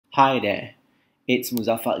Hi there, it's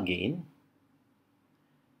Muzaffar again.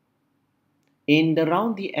 In the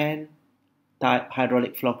round the end type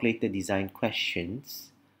hydraulic flocculator design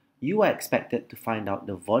questions, you are expected to find out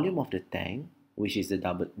the volume of the tank, which is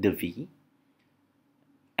the V,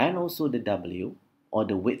 and also the W, or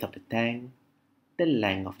the width of the tank, the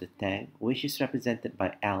length of the tank, which is represented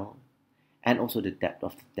by L, and also the depth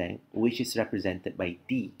of the tank, which is represented by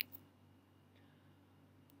D.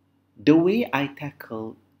 The way I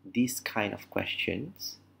tackle these kind of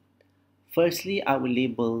questions, firstly, I will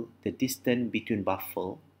label the distance between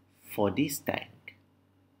baffle for this tank,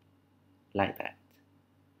 like that.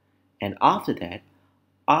 And after that,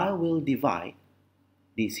 I will divide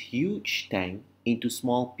this huge tank into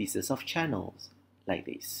small pieces of channels, like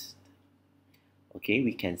this. Okay,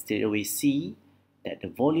 we can straight away see that the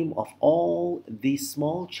volume of all these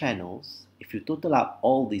small channels, if you total up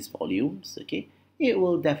all these volumes, okay, it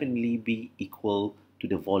will definitely be equal to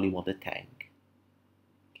the volume of the tank.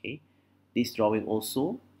 Okay, this drawing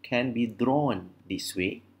also can be drawn this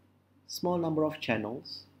way, small number of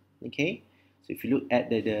channels. Okay, so if you look at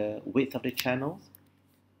the width of the channels,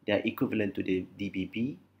 they are equivalent to the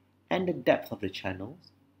dBb, and the depth of the channels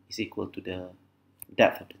is equal to the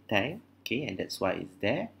depth of the tank. Okay, and that's why it's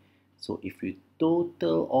there. So if we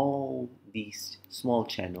total all these small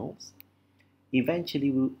channels,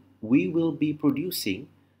 eventually we will be producing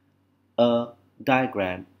a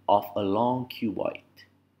diagram of a long cuboid.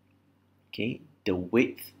 Okay, the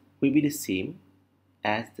width will be the same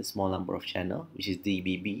as the small number of channel, which is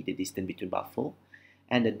dBb, the distance between baffle,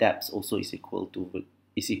 and the depth also is equal to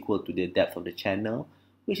the depth of the channel,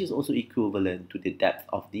 which is also equivalent to the depth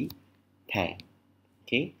of the tank.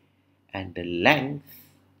 Okay, and the length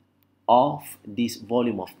of this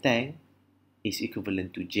volume of tank is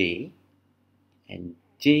equivalent to J, and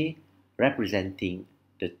J representing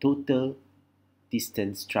the total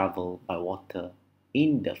distance traveled by water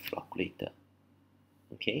in the flocculator.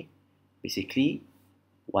 Okay, basically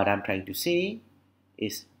what I'm trying to say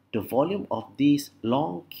is the volume of this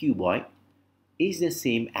long cuboid is the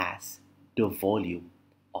same as the volume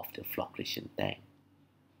of the flocculation tank.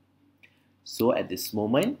 So at this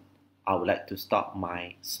moment, I would like to stop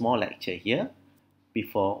my small lecture here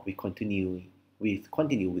before we continue with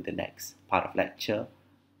the next part of lecture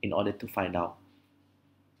in order to find out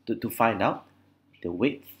the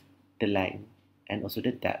width, the length, and also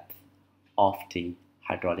the depth of the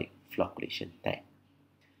hydraulic flocculation tank.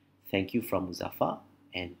 Thank you from Muzaffar,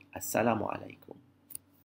 and Assalamu alaikum.